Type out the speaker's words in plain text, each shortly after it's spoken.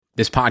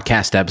This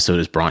podcast episode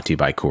is brought to you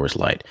by Coors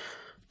Light.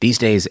 These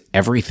days,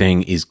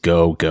 everything is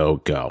go, go,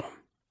 go.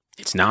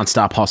 It's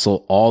nonstop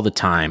hustle all the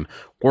time.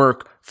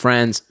 Work,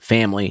 friends,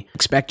 family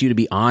expect you to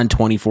be on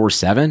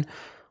 24/7.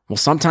 Well,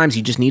 sometimes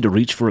you just need to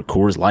reach for a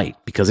Coors Light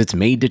because it's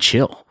made to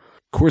chill.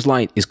 Coors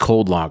Light is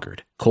cold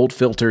lagered, cold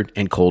filtered,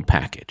 and cold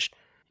packaged.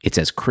 It's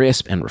as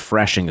crisp and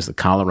refreshing as the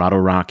Colorado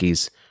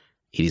Rockies.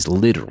 It is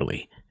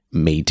literally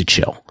made to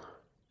chill.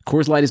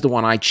 Coors Light is the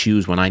one I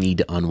choose when I need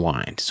to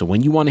unwind. So when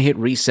you want to hit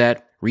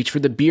reset, reach for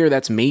the beer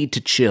that's made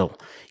to chill.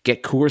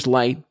 Get Coors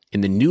Light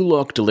in the new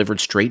look delivered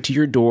straight to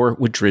your door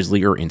with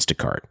Drizzly or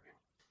Instacart.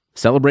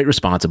 Celebrate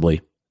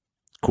responsibly.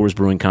 Coors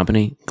Brewing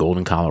Company,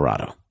 Golden,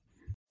 Colorado.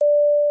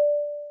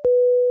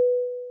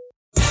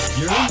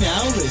 You're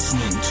now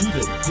listening to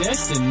the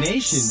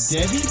Destination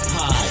Devy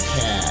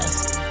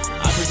podcast.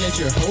 I present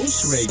your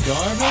host, Ray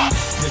Garvin,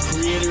 the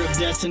creator of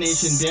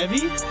Destination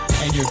Devy,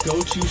 and your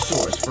go-to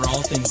source for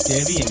all things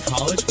Devy and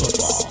college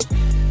football.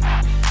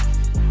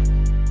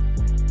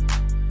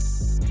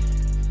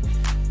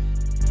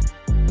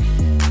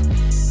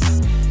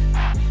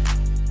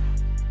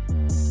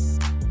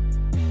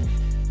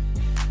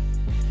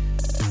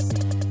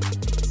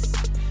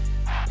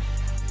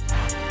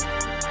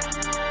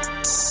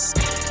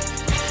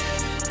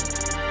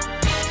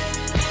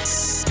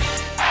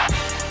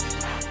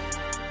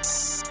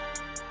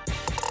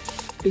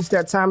 It's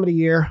that time of the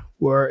year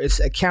where it's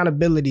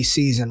accountability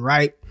season,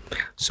 right?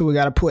 So we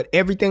got to put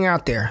everything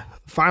out there.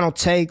 Final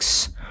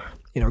takes,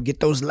 get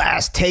those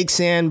last takes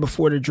in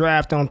before the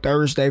draft on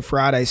Thursday,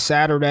 Friday,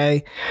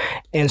 Saturday,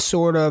 and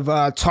sort of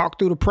talk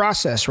through the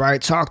process,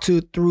 right?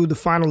 Through the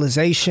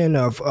finalization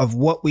of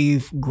what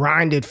we've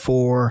grinded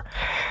for.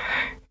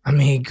 I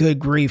mean, good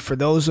grief. For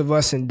those of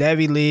us in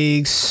Devy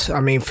leagues,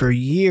 for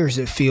years,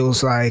 it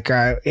feels like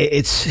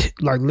it's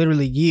like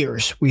literally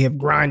years we have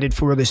grinded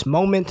for this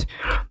moment.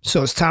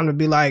 So it's time to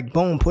be like,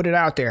 boom, put it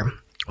out there.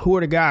 Who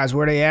are the guys?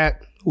 Where are they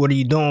at? What are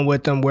you doing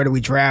with them? Where do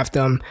we draft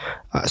them?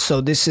 So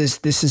this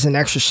is an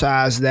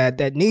exercise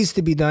that needs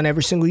to be done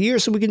every single year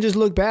so we can just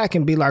look back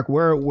and be like,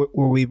 where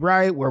were we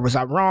right? Where was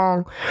I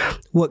wrong?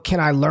 What can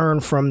I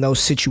learn from those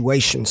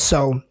situations?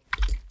 So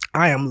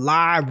I am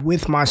live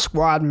with my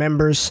squad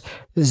members.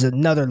 This is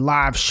another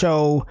live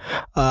show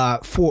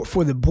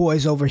for the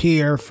boys over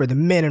here, for the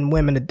men and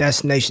women of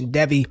Destination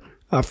Devy.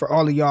 For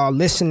all of y'all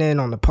listening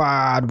on the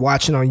pod,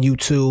 watching on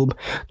YouTube,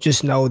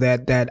 just know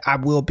that I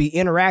will be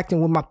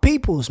interacting with my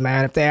peoples,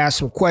 man. If they ask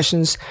some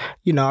questions,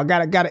 I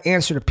gotta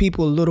answer the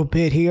people a little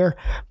bit here,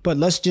 but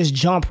let's just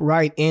jump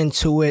right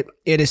into it.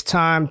 It is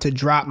time to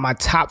drop my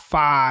top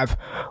 5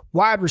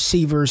 wide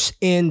receivers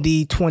in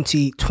the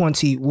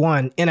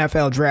 2021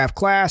 NFL draft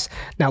class.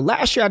 Now,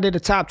 last year I did a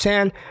top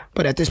 10,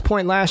 but at this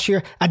point last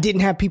year, I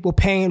didn't have people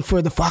paying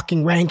for the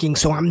fucking ranking,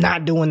 so I'm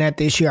not doing that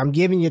this year. I'm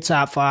giving you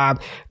top 5.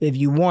 If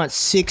you want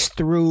 6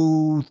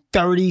 through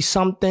 30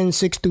 something,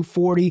 6 through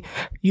 40,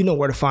 you know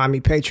where to find me,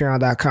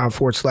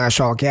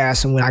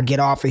 patreon.com/allgas. And when I get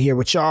off of here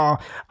with y'all,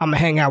 I'm going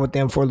to hang out with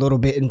them for a little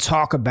bit and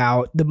talk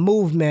about the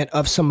movement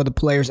of some of the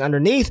players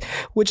underneath,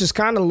 which is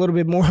kind of a little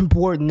bit more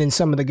important than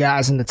some of the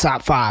guys in the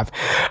top 5.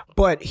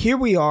 But here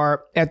we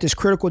are at this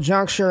critical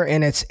juncture,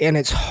 and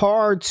it's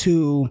hard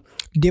to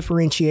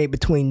differentiate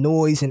between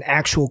noise and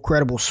actual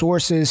credible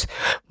sources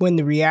when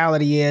the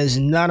reality is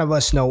none of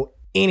us know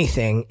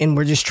anything, and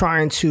we're just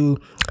trying to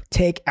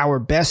take our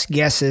best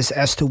guesses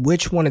as to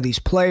which one of these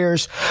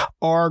players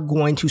are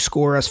going to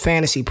score us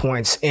fantasy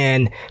points.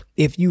 And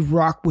if you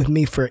rock with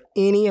me for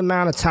any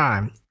amount of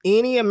time,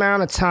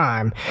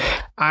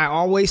 I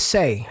always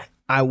say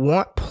I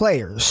want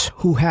players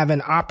who have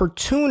an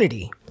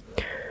opportunity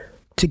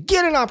to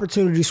get an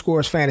opportunity to score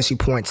us fantasy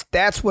points.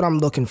 That's what I'm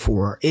looking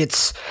for.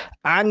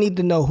 I need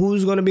to know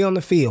who's going to be on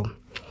the field,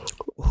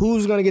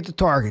 who's going to get the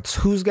targets,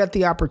 who's got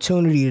the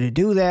opportunity to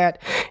do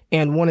that.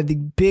 And one of the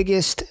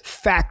biggest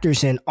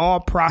factors in all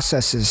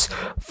processes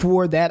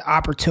for that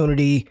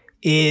opportunity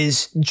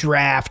is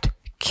draft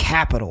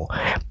capital.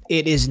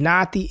 It is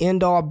not the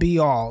end all be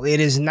all. It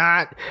is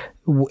not,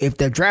 if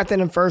they're drafted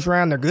in the first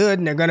round, they're good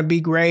and they're going to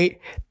be great,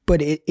 but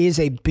it is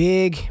a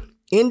big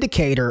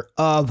indicator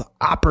of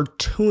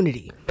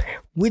opportunity.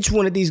 Which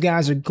one of these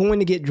guys are going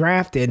to get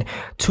drafted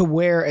to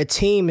where a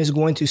team is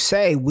going to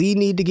say, we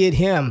need to get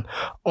him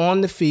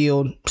on the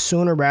field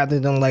sooner rather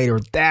than later.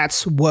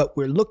 That's what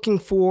we're looking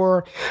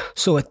for.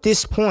 So at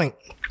this point,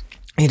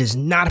 it is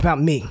not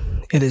about me.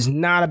 It is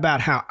not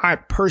about how I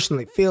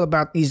personally feel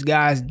about these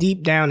guys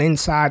deep down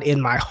inside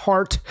in my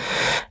heart.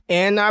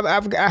 And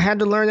I had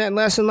to learn that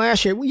lesson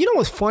last year. You know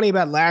what's funny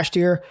about last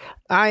year?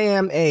 I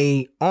am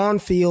a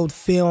on-field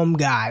film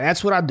guy.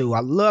 That's what I do.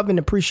 I love and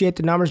appreciate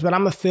the numbers, but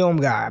I'm a film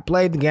guy. I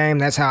played the game.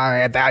 That's how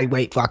I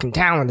evaluate fucking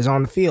talent, is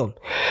on the field.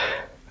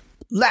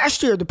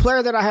 Last year, the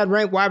player that I had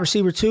ranked wide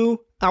receiver 2,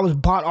 I was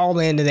bought all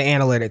into the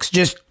analytics,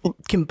 just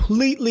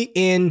completely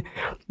in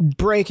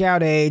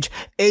breakout age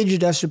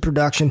adjusted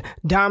production,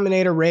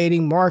 dominator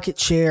rating, market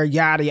share,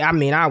 yada. I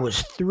mean, I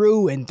was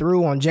through and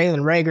through on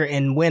Jalen Reagor,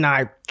 and when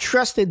I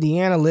trusted the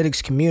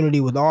analytics community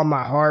with all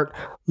my heart,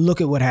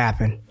 look at what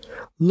happened.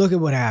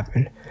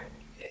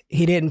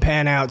 He didn't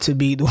pan out to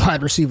be the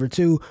wide receiver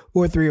 2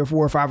 or 3 or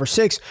 4 or 5 or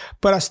 6,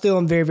 but I still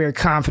am very, very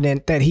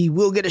confident that he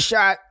will get a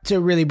shot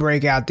to really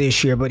break out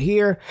this year. But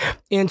here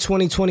in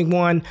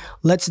 2021,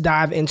 let's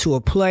dive into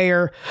a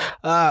player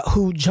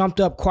who jumped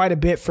up quite a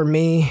bit for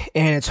me,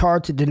 and it's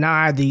hard to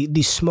deny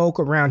the smoke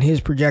around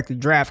his projected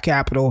draft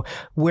capital,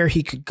 where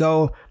he could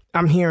go.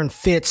 I'm hearing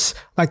fits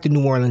like the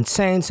New Orleans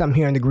Saints. I'm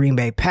hearing the Green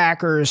Bay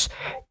Packers.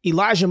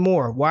 Elijah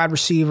Moore, wide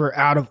receiver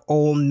out of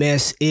Ole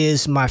Miss,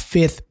 is my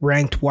 5th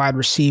ranked wide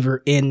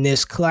receiver in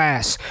this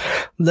class.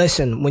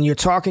 Listen, when you're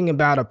talking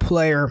about a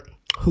player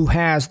who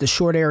has the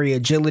short area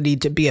agility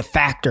to be a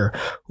factor,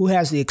 who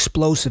has the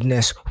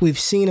explosiveness, we've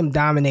seen him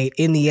dominate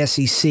in the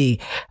SEC.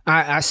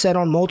 I said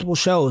on multiple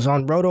shows,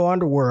 on Roto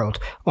Underworld,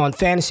 on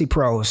Fantasy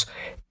Pros,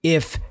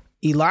 if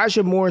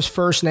Elijah Moore's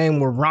first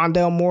name were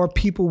Rondale Moore,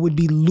 people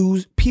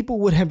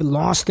would have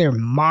lost their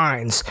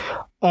minds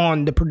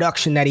on the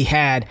production that he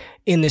had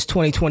in this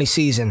 2020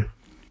 season.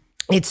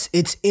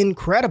 It's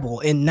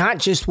incredible, and not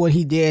just what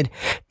he did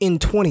in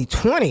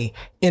 2020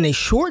 in a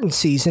shortened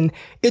season.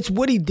 It's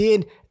what he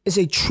did as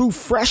a true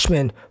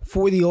freshman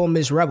for the Ole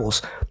Miss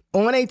Rebels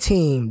on a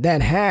team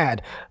that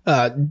had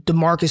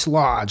DeMarcus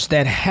Lodge,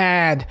 that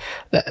had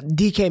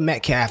DK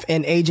Metcalf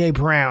and AJ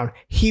Brown.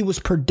 He was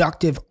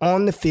productive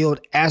on the field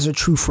as a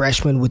true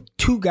freshman with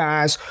 2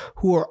 guys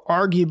who are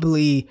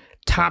arguably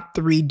top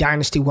 3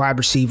 dynasty wide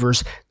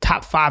receivers,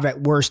 top 5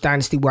 at worst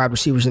dynasty wide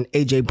receivers in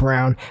AJ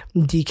Brown,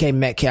 DK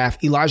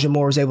Metcalf. Elijah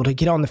Moore was able to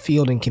get on the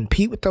field and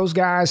compete with those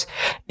guys.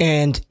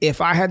 And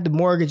if I had to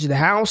mortgage the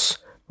house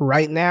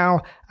right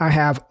now, I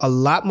have a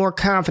lot more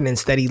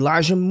confidence that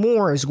Elijah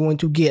Moore is going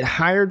to get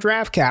higher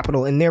draft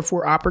capital and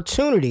therefore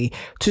opportunity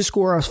to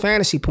score us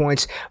fantasy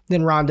points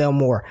than Rondale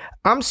Moore.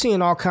 I'm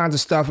seeing all kinds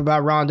of stuff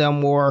about Rondale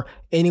Moore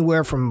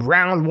anywhere from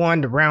round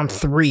 1 to round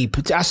 3.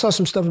 But I saw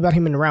some stuff about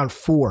him in round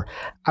 4.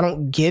 I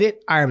don't get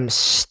it. I am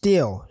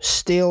still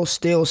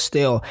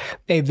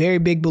a very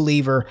big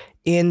believer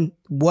in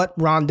what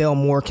Rondale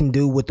Moore can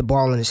do with the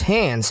ball in his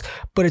hands.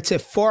 But it's a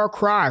far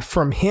cry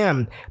from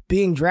him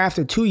being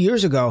drafted 2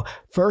 years ago.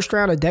 First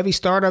round of Devy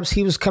startups,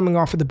 he was coming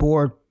off of the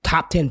board,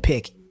 top 10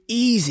 pick.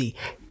 Easy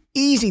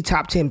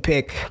top 10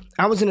 pick.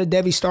 I was in a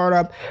Devy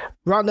startup.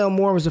 Rondale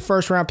Moore was the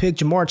first round pick.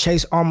 Jamar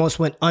Chase almost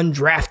went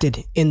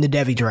undrafted in the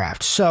Devy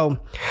draft. So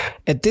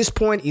at this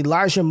point,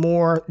 Elijah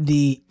Moore,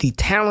 the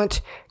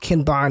talent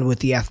combined with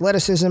the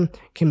athleticism,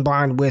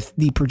 combined with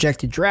the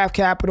projected draft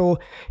capital,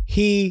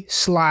 he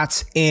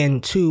slots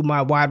into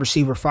my wide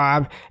receiver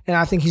 5. And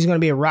I think he's going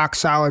to be a rock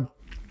solid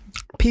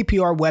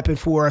PPR weapon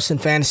for us in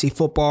fantasy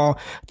football.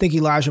 I think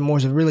Elijah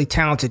Moore's a really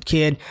talented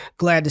kid.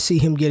 Glad to see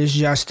him get his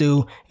just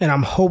due. And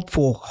I'm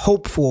hopeful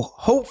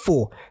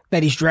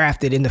that he's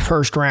drafted in the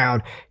first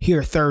round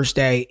here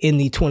Thursday in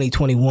the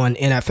 2021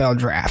 NFL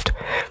draft.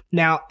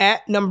 Now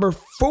at number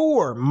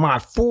 4, my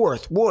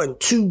fourth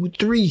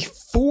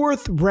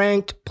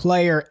ranked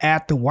player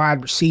at the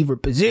wide receiver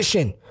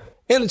position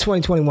in the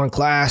 2021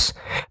 class,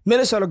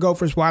 Minnesota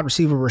Gophers wide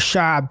receiver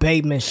Rashad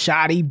Bateman,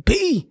 Shoddy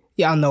B.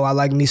 Y'all know I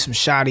like me some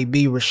Shoddy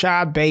B.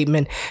 Rashad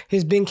Bateman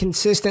has been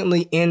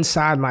consistently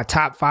inside my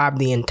top 5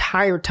 the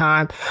entire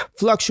time.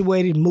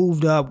 Fluctuated,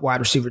 moved up, wide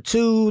receiver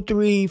 2,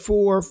 3,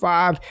 4,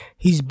 5.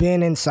 He's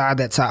been inside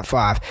that top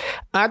 5.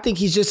 I think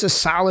he's just a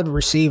solid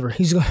receiver.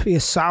 He's going to be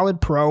a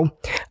solid pro.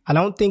 I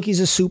don't think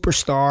he's a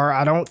superstar.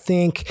 I don't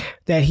think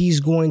that he's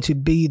going to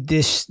be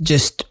this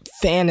just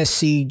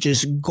fantasy,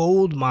 just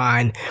gold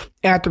mine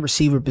at the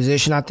receiver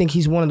position. I think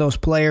he's one of those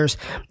players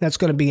that's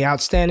going to be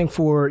outstanding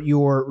for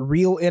your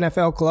real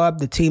NFL club,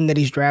 the team that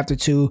he's drafted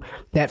to.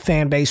 That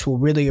fan base will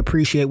really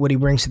appreciate what he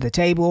brings to the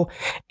table.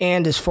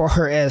 And as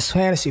far as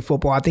fantasy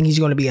football, I think he's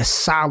going to be a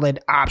solid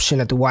option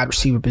at the wide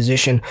receiver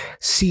position,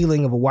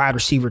 ceiling of a wide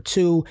receiver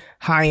 2,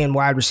 high-end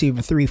wide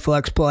receiver 3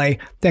 flex play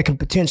that can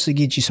potentially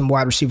get you some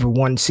wide receiver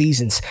 1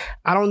 seasons.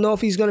 I don't know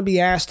if he's going to be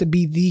asked to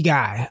be the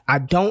guy. I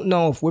don't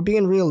know if we're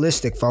being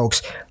realistic,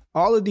 folks.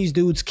 All of these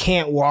dudes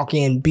can't walk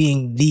in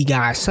being the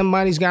guy.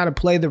 Somebody's got to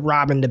play the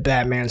Robin to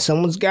Batman.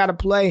 Someone's got to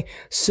play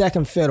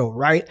second fiddle,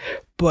 right?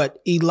 But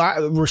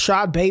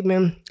Rashad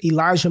Bateman,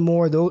 Elijah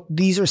Moore,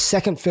 these are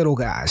second fiddle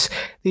guys.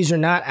 These are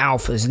not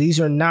alphas. These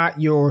are not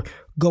your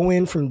go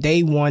in from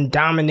day one,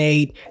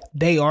 dominate.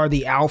 They are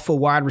the alpha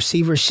wide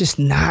receiver. It's just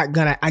not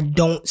gonna, I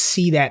don't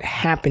see that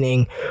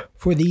happening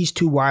for these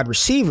 2 wide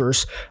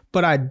receivers,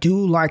 but I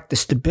do like the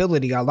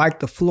stability. I like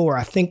the floor.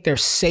 I think they're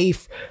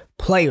safe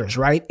players,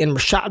 right? And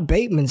Rashad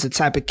Bateman's the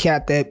type of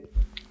cat that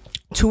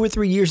 2 or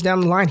 3 years down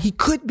the line, he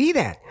could be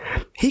that.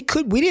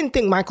 We didn't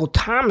think Michael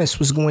Thomas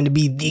was going to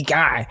be the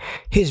guy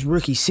his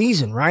rookie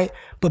season, right?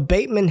 But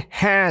Bateman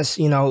has,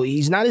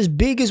 he's not as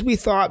big as we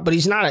thought, but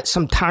he's not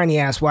some tiny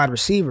ass wide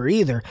receiver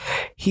either.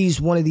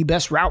 He's one of the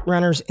best route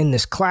runners in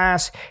this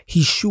class.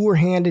 He's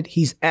sure-handed.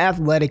 He's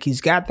athletic.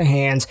 He's got the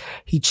hands.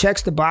 He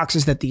checks the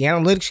boxes that the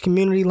analytics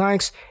community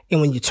likes.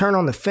 And when you turn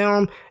on the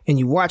film and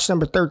you watch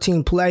number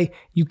 13 play,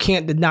 you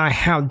can't deny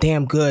how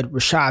damn good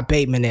Rashad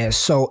Bateman is.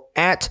 So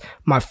at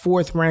my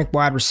 4th ranked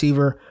wide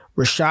receiver,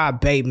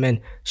 Rashad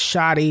Bateman,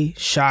 Shoddy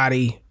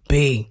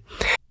B.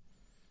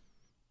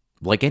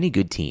 Like any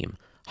good team,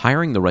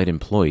 hiring the right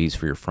employees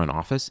for your front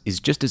office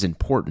is just as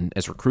important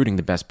as recruiting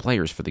the best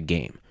players for the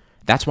game.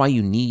 That's why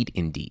you need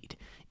Indeed.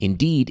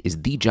 Indeed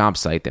is the job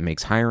site that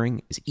makes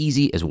hiring as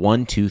easy as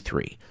 1, 2,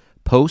 3.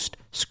 Post,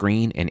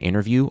 screen, and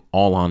interview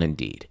all on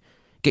Indeed.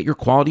 Get your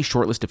quality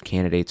shortlist of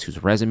candidates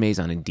whose resumes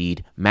on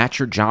Indeed match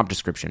your job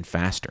description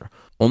faster.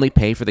 Only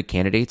pay for the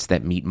candidates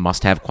that meet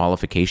must-have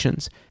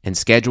qualifications, and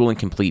schedule and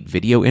complete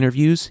video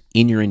interviews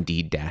in your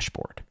Indeed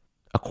dashboard.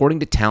 According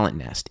to Talent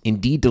Nest,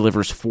 Indeed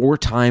delivers 4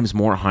 times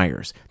more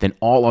hires than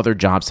all other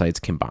job sites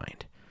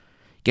combined.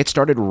 Get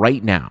started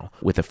right now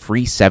with a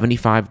free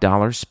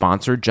 $75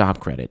 sponsored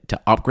job credit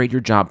to upgrade your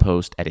job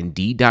post at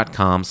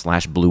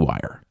Indeed.com/Blue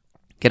Wire.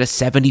 Get a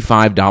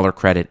 $75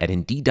 credit at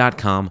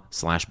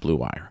Indeed.com/Blue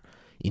Wire.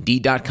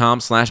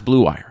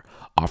 Indeed.com/Blue Wire.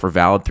 Offer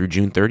valid through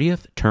June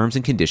 30th. Terms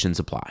and conditions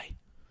apply.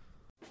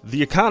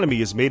 The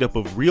economy is made up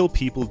of real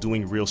people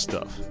doing real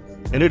stuff,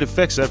 and it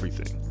affects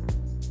everything.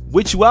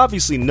 Which you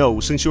obviously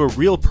know since you're a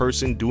real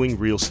person doing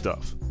real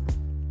stuff.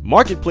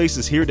 Marketplace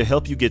is here to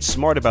help you get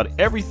smart about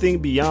everything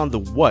beyond the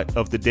what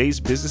of the day's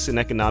business and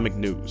economic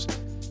news.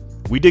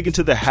 We dig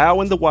into the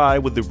how and the why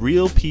with the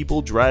real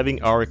people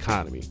driving our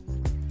economy.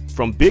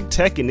 From big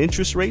tech and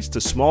interest rates to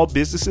small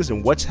businesses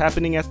and what's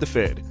happening at the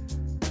Fed.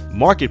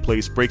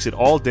 Marketplace breaks it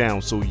all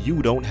down so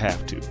you don't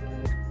have to.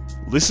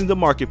 Listen to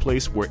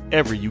Marketplace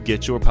wherever you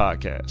get your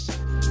podcasts.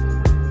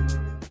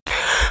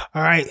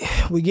 All right,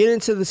 we get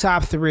into the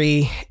top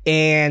 3,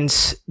 and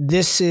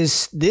this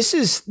is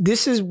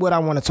what I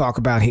want to talk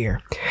about here,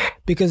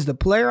 because the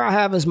player I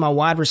have as my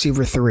wide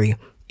receiver 3,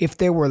 if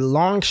there were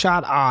long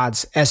shot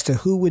odds as to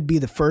who would be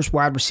the first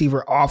wide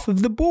receiver off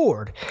of the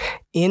board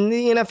in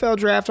the NFL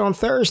draft on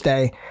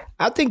Thursday,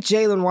 I think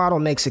Jalen Waddle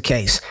makes a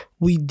case.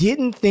 We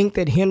didn't think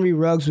that Henry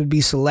Ruggs would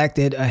be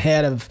selected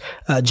ahead of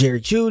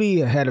Jerry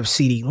Jeudy, ahead of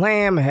CeeDee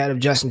Lamb, ahead of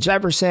Justin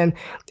Jefferson.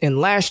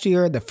 And last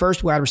year, the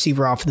first wide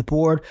receiver off the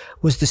board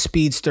was the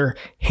speedster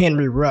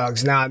Henry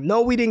Ruggs. Now, I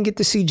know we didn't get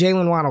to see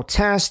Jalen Waddle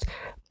test,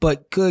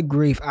 but good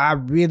grief, I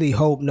really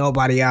hope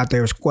nobody out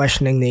there is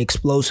questioning the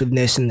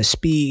explosiveness and the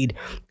speed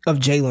of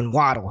Jalen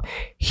Waddle.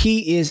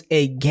 He is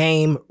a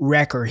game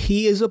wrecker.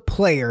 He is a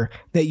player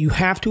that you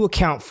have to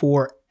account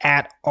for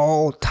at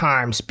all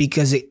times,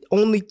 because it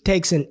only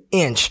takes an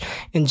inch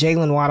and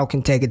Jalen Waddle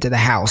can take it to the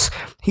house.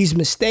 He's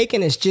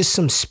mistaken as just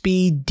some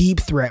speed deep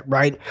threat,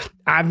 right?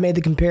 I've made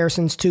the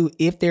comparisons to,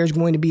 if there's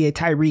going to be a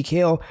Tyreek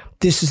Hill,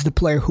 this is the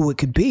player who it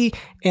could be.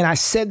 And I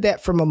said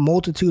that from a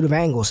multitude of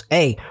angles.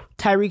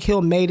 Tyreek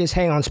Hill made his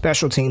hay on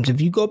special teams.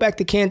 If you go back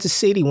to Kansas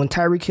City, when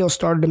Tyreek Hill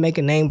started to make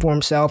a name for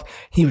himself,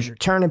 he was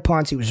returning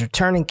punts, he was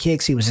returning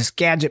kicks, he was this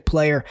gadget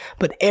player.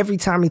 But every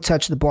time he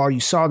touched the ball, you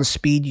saw the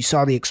speed, you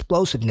saw the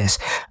explosiveness.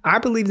 I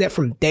believe that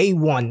from day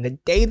one, the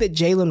day that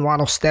Jalen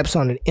Waddle steps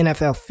on an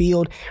NFL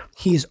field,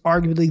 he is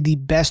arguably the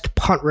best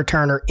punt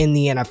returner in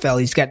the NFL.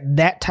 He's got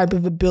that type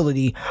of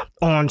ability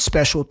on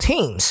special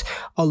teams.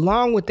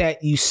 Along with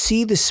that, you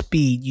see the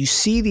speed, you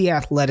see the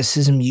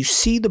athleticism, you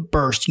see the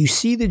burst, you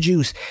see the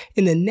juice.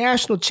 In the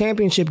national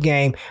championship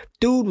game,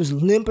 dude was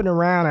limping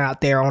around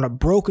out there on a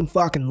broken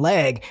fucking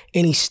leg,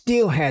 and he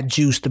still had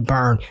juice to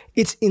burn.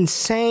 It's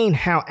insane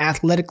how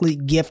athletically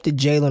gifted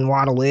Jalen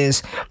Waddle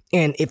is.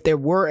 And if there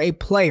were a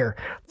player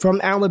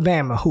from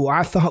Alabama who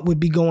I thought would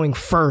be going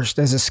first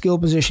as a skill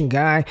position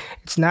guy,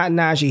 it's not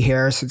Najee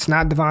Harris, it's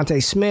not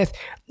Devontae Smith,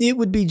 it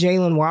would be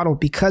Jalen Waddle,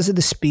 because of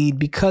the speed,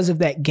 because of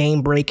that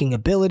game-breaking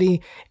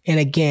ability. And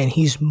again,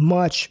 he's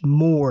much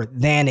more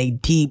than a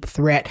deep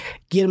threat.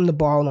 Get him the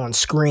ball on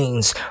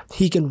screens.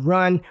 He can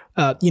run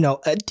a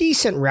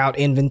decent route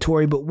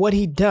inventory, but what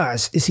he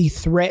does is he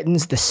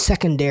threatens the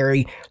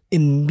secondary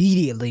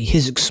immediately.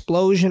 His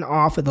explosion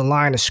off of the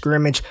line of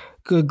scrimmage,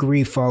 good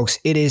grief, folks,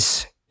 it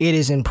is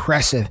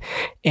impressive.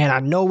 And I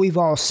know we've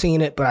all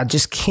seen it, but I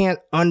just can't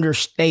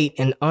understate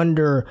and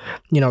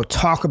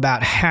talk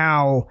about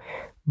how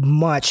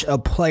much a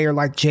player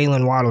like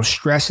Jalen Waddle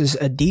stresses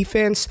a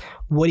defense,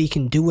 what he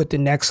can do at the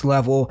next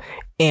level,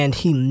 and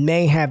he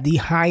may have the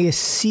highest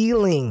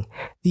ceiling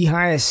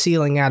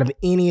out of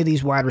any of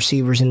these wide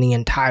receivers in the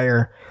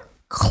entire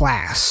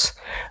class.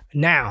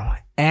 Now,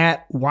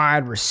 at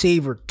wide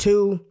receiver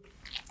 2,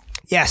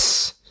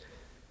 yes,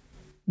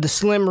 the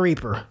Slim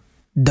Reaper,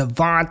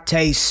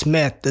 Devontae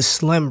Smith, the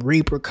Slim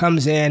Reaper,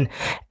 comes in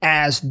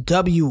as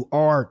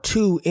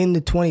WR2 in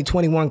the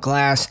 2021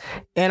 class,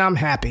 and I'm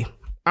happy.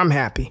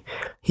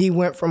 He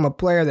went from a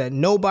player that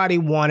nobody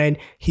wanted.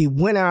 He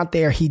went out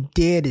there, he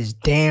did his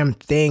damn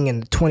thing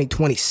in the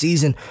 2020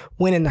 season,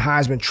 winning the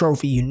Heisman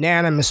Trophy,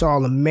 unanimous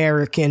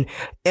All-American,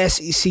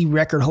 SEC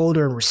record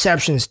holder in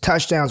receptions,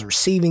 touchdowns,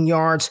 receiving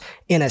yards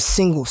in a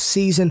single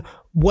season.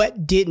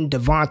 What didn't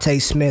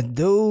Devontae Smith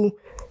do?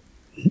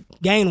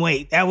 Gain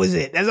weight. That was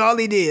it. That's all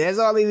he did.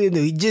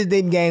 He just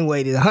didn't gain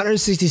weight. He's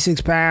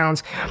 166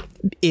 pounds.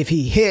 If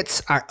he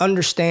hits, I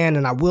understand,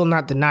 and I will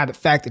not deny the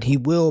fact that he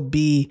will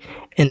be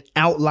an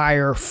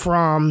outlier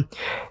from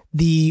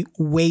the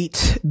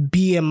weight,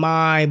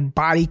 BMI,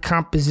 body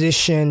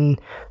composition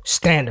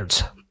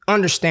standards.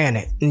 Understand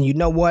it. And you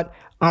know what?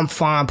 I'm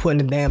fine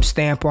putting a damn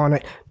stamp on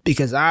it,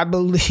 because I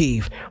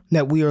believe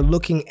that we are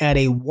looking at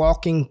a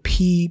walking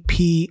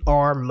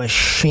PPR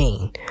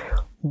machine.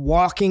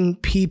 Walking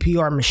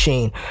PPR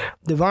machine.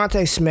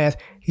 Devontae Smith,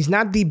 he's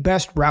not the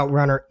best route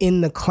runner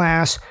in the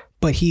class,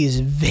 but he is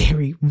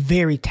very,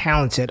 very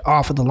talented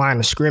off of the line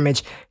of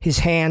scrimmage. His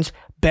hands,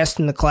 best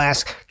in the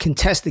class.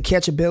 Contested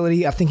catch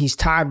ability, I think he's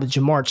tied with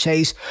Jamar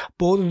Chase.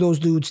 Both of those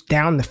dudes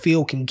down the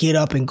field can get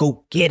up and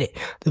go get it.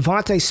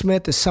 Devontae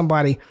Smith is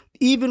somebody,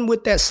 even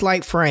with that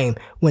slight frame,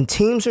 when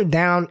teams are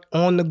down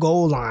on the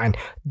goal line,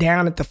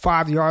 down at the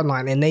 5-yard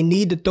line, and they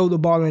need to throw the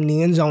ball in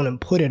the end zone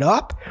and put it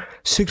up,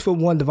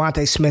 6'1"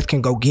 Devontae Smith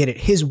can go get it.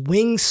 His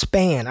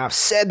wingspan, I've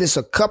said this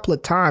a couple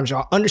of times,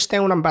 y'all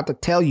understand what I'm about to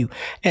tell you.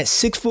 At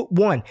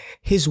 6'1",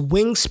 his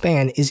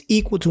wingspan is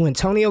equal to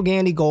Antonio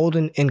Gandy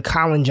Golden and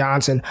Colin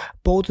Johnson.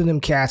 Both of them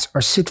cats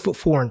are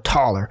 6'4" and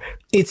taller.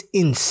 It's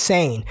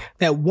insane.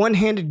 That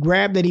one-handed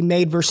grab that he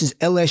made versus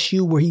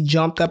LSU where he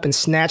jumped up and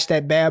snatched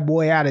that bad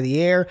boy out of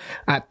the air.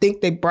 I think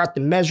they brought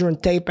the measuring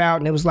tape out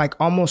and it was like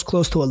almost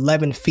close to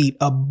 11 feet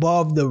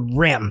above the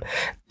rim.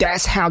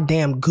 That's how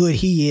damn good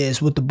he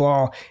is with the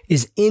ball.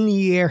 Is in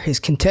the air, his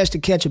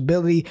contested catch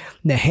ability,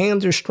 the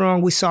hands are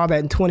strong. We saw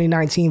that in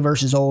 2019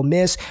 versus Ole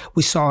Miss.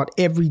 We saw it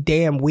every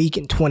damn week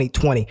in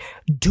 2020.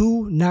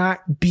 Do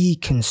not be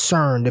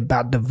concerned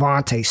about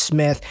Devontae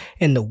Smith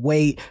and the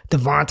weight.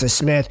 Devontae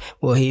Smith,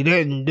 well, he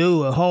didn't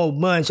do a whole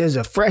bunch as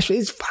a freshman.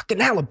 It's fucking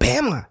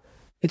Alabama.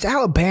 It's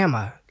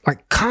Alabama.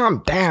 Like,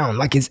 calm down.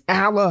 Like, it's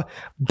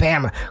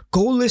Alabama.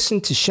 Go listen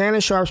to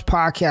Shannon Sharp's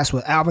podcast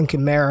with Alvin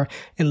Kamara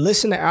and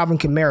listen to Alvin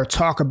Kamara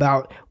talk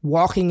about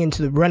walking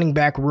into the running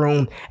back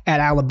room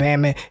at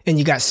Alabama and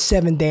you got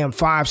 7 damn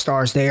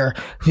 5-stars there.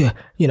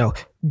 You know,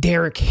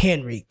 Derrick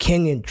Henry,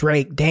 Kenyon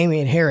Drake,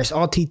 Damian Harris,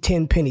 Alti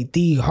Tenpenny,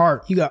 D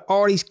Hart. You got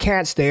all these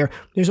cats there.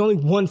 There's only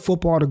one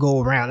football to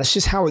go around. That's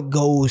just how it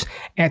goes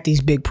at these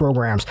big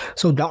programs.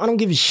 So I don't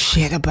give a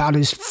shit about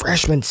his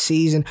freshman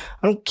season.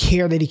 I don't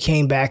care that he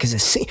came back as a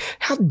senior.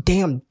 How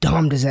damn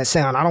dumb does that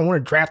sound? I don't want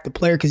to draft the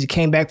player because he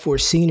came back for a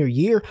senior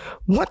year.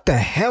 What the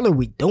hell are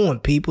we doing,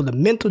 people? The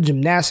mental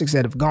gymnastics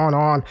that have gone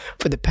on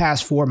for the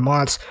past 4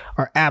 months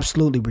are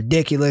absolutely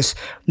ridiculous.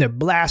 They're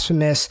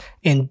blasphemous,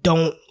 and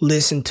don't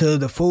listen to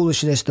the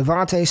foolishness.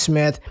 Devontae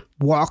Smith,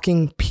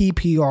 walking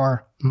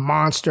PPR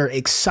monster.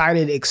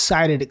 Excited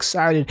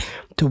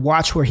to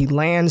watch where he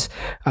lands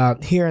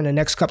here in the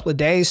next couple of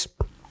days.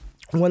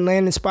 One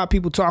landing spot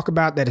people talk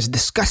about that is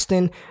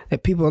disgusting,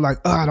 that people are like,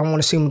 oh, I don't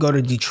want to see him go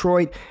to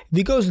Detroit. If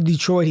he goes to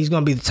Detroit, he's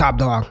going to be the top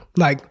dog.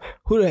 Like,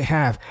 who do they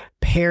have?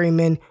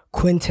 Perryman,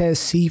 Quintez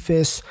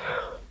Cephas.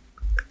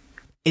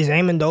 Is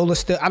Amendola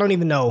still? I don't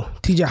even know.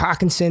 TJ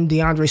Hawkinson,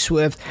 DeAndre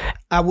Swift.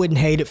 I wouldn't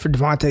hate it for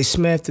Devontae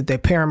Smith. If they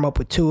pair him up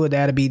with Tua,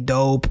 that'd be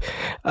dope.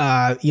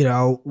 You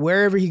know,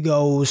 wherever he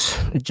goes,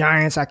 the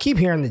Giants. I keep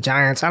hearing the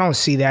Giants. I don't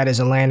see that as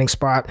a landing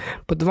spot.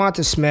 But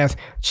Devontae Smith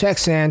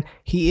checks in.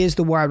 He is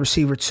the wide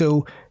receiver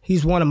too.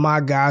 He's one of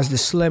my guys, the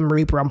Slim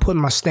Reaper. I'm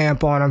putting my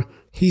stamp on him.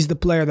 He's the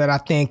player that I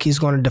think is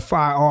going to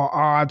defy all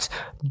odds,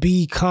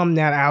 become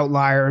that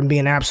outlier, and be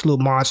an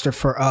absolute monster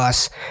for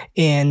us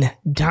in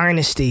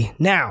Dynasty.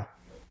 Now,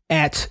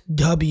 at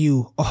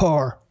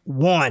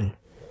WR1.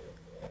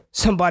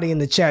 Somebody in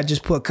the chat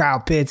just put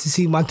Kyle Pitts. Is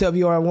he my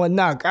WR1?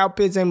 Nah, Kyle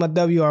Pitts ain't my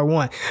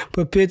WR1.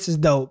 But Pitts is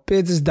dope.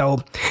 It's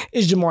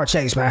Jamar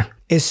Chase, man.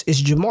 It's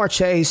Jamar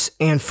Chase.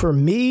 And for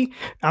me,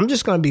 I'm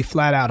just going to be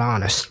flat out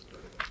honest.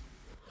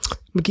 I'm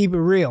going to keep it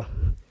real.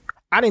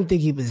 I didn't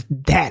think he was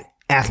that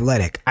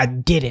athletic. I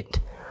didn't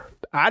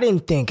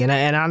think, and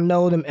I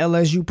know them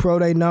LSU Pro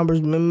Day numbers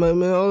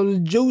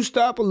juiced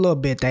up a little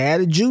bit. They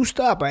had it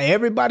juiced up.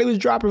 Everybody was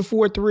dropping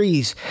 4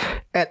 threes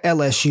at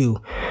LSU.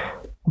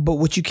 But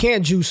what you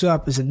can't juice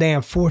up is a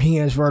damn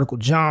 40-inch vertical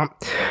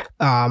jump.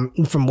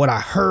 From what I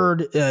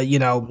heard,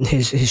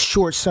 his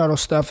short, subtle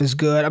stuff is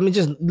good. I mean,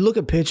 just look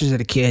at pictures of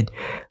the kid.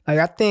 Like,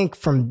 I think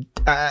from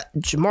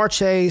Jamar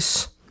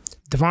Chase,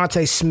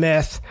 Devontae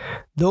Smith,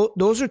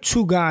 those are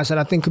 2 guys that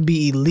I think could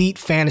be elite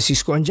fantasy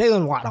scorer. And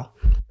Jalen Waddle.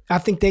 I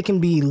think they can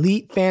be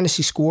elite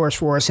fantasy scorers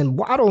for us, and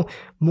Waddle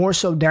more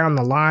so down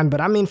the line. But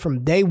I mean,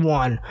 from day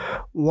one,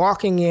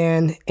 walking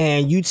in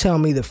and you tell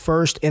me the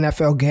first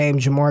NFL game,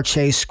 Jamar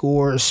Chase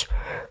scores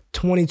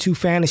 22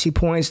 fantasy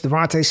points.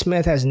 Devontae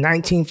Smith has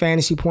 19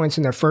 fantasy points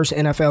in their first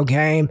NFL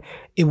game.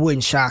 It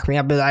wouldn't shock me.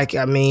 I'd be like,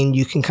 I mean,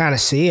 you can kind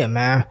of see it,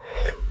 man.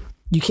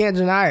 You can't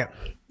deny it.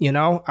 You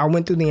know, I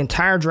went through the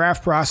entire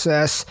draft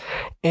process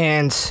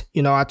and,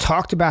 I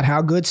talked about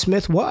how good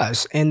Smith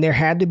was, and there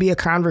had to be a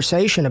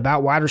conversation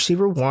about wide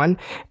receiver 1.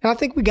 And I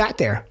think we got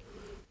there.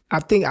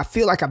 I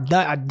feel like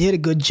I did a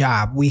good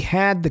job. We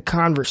had the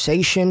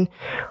conversation.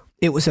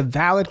 It was a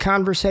valid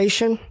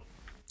conversation.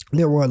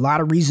 There were a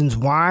lot of reasons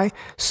why.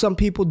 Some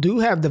people do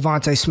have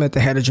Devontae Smith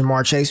ahead of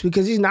Jamar Chase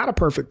because he's not a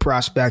perfect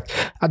prospect.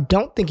 I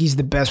don't think he's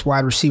the best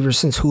wide receiver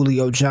since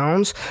Julio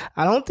Jones.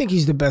 I don't think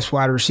he's the best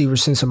wide receiver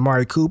since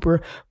Amari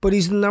Cooper, but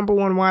he's the number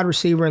 1 wide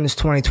receiver in this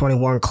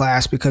 2021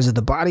 class because of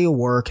the body of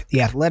work,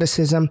 the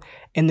athleticism,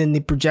 and then the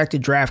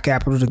projected draft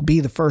capital to be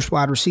the first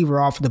wide receiver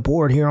off of the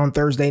board here on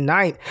Thursday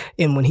night.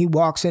 And when he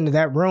walks into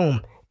that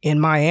room, in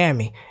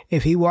Miami.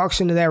 If he walks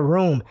into that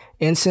room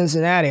in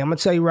Cincinnati, I'm going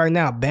to tell you right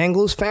now,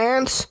 Bengals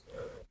fans,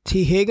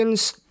 T.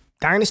 Higgins,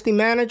 dynasty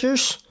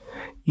managers,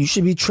 you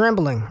should be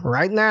trembling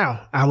right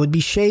now. I would be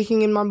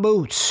shaking in my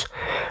boots.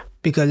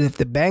 Because if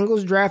the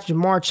Bengals draft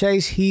Jamar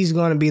Chase, he's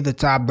going to be the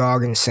top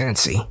dog in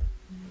Cincy.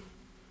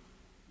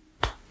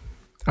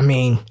 I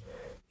mean,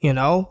 you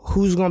know,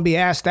 who's going to be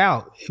asked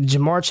out? If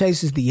Jamar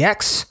Chase is the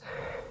X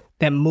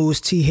that moves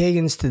T.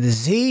 Higgins to the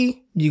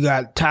Z, you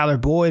got Tyler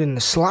Boyd in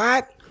the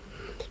slot.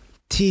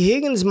 T.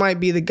 Higgins might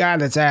be the guy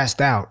that's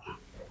asked out.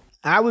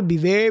 I would be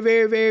very,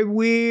 very, very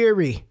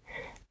weary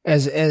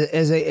as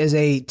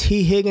a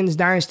T. Higgins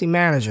dynasty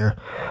manager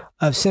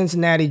of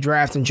Cincinnati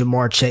drafting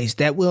Jamar Chase.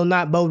 That will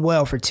not bode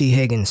well for T.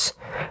 Higgins.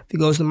 If he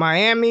goes to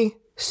Miami,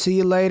 see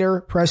you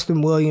later.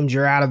 Preston Williams,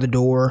 you're out of the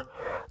door.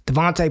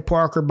 Devontae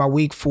Parker, by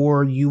week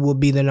 4, you will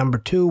be the number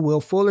 2.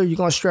 Will Fuller, you're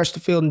going to stretch the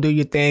field and do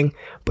your thing,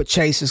 but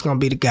Chase is going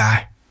to be the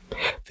guy.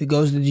 If he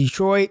goes to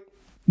Detroit,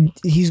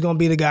 he's going to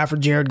be the guy for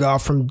Jared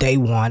Goff from day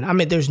one. I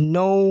mean, there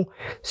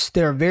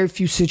are very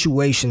few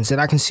situations that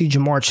I can see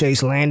Jamar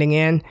Chase landing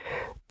in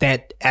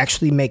that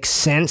actually makes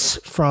sense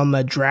from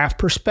a draft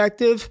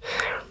perspective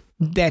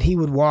that he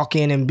would walk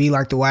in and be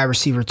like the wide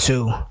receiver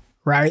 2.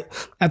 Right?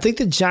 I think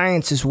the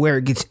Giants is where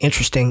it gets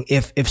interesting.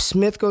 If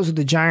Smith goes to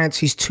the Giants,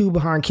 he's 2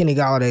 behind Kenny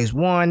Galladay's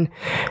 1.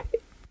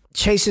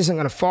 Chase isn't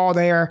going to fall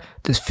there.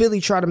 Does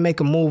Philly try to make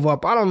a move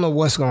up? I don't know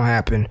what's going to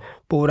happen.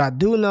 But what I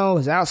do know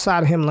is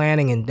outside of him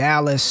landing in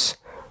Dallas,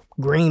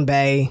 Green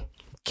Bay,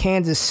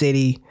 Kansas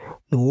City,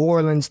 New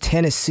Orleans,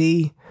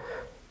 Tennessee,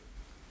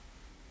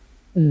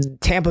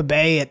 Tampa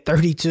Bay at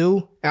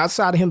 32,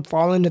 outside of him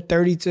falling to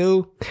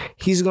 32,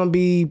 he's going to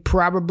be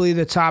probably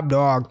the top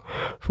dog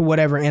for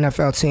whatever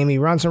NFL team he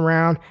runs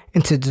around.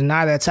 And to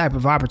deny that type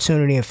of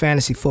opportunity in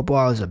fantasy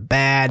football is a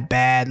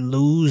bad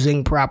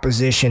losing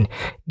proposition.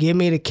 Give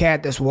me the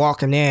cat that's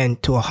walking in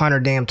to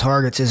 100 damn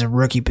targets as a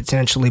rookie,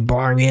 potentially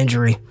barring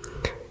injury.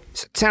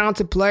 He's a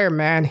talented player,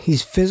 man.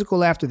 He's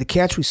physical after the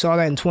catch. We saw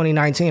that in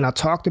 2019. I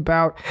talked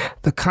about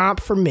the comp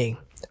for me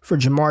for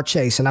Jamar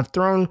Chase, and I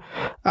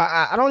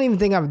don't even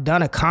think I've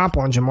done a comp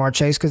on Jamar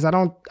Chase because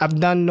I've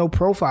done no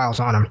profiles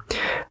on him.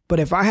 But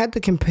if I had to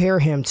compare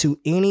him to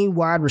any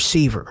wide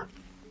receiver,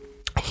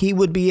 he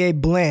would be a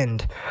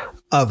blend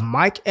of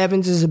Mike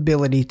Evans'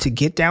 ability to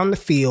get down the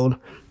field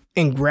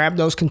and grab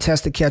those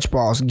contested catch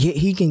balls.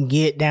 He can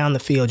get down the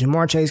field.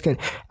 Jamar Chase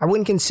I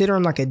wouldn't consider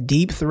him like a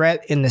deep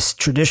threat in the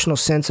traditional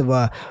sense of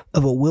a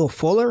Will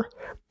Fuller,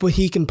 but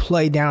he can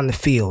play down the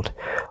field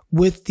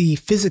with the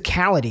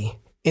physicality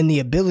and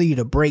the ability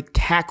to break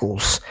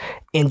tackles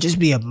and just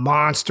be a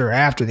monster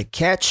after the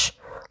catch,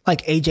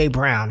 like A.J.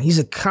 Brown. He's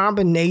a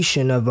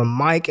combination of a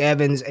Mike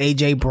Evans,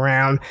 A.J.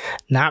 Brown,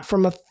 not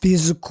from a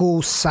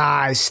physical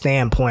size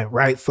standpoint,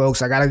 right,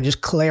 folks? I got to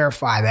just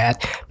clarify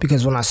that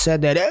because when I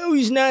said that,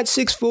 he's not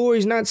 6'4",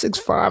 he's not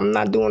 6'5", I'm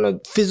not doing a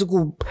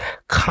physical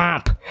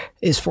comp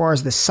as far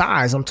as the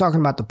size. I'm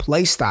talking about the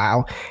play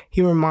style.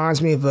 He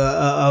reminds me of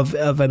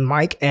a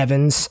Mike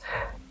Evans,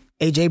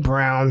 A.J.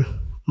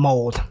 Brown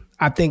mold.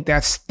 I think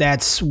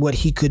that's what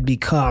he could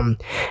become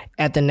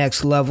at the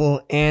next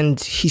level, and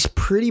he's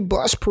pretty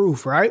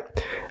bust-proof, right?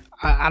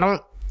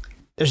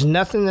 There's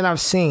nothing that I've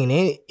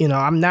seen.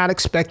 I'm not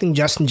expecting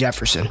Justin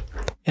Jefferson,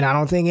 and I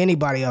don't think any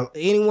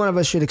one of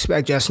us should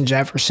expect Justin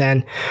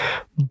Jefferson,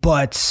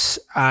 but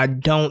I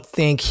don't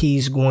think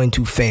he's going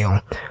to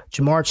fail.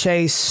 Jamar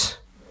Chase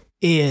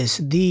is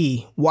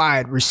the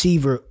wide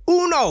receiver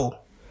uno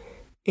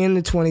in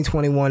the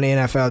 2021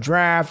 NFL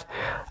Draft.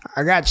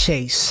 I got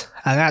Chase.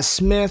 I got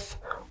Smith,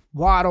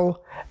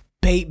 Waddle,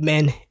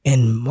 Bateman,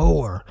 and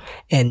Moore,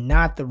 and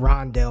not the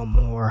Rondell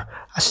Moore.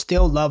 I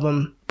still love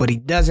him, but he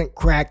doesn't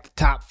crack the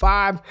top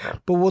 5.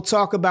 But we'll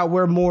talk about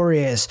where Moore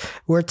is,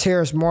 where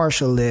Terrace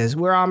Marshall is,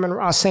 where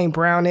Amon-Ra St.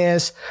 Brown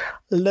is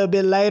a little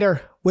bit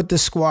later with the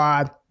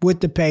squad, with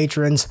the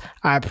patrons.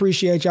 I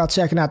appreciate y'all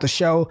checking out the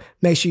show.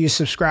 Make sure you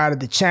subscribe to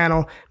the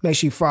channel. Make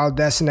sure you follow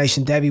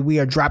Destination Devy. We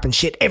are dropping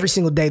shit every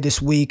single day this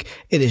week.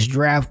 It is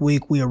draft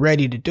week. We are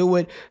ready to do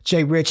it.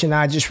 Jay Rich and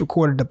I just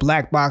recorded the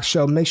Black Box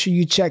Show. Make sure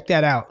you check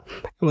that out.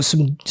 There was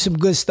some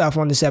good stuff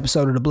on this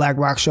episode of the Black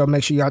Box Show.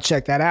 Make sure y'all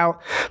check that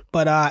out.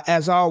 But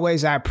as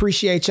always, I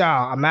appreciate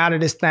y'all. I'm out of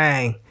this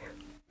thing.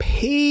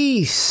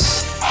 Peace.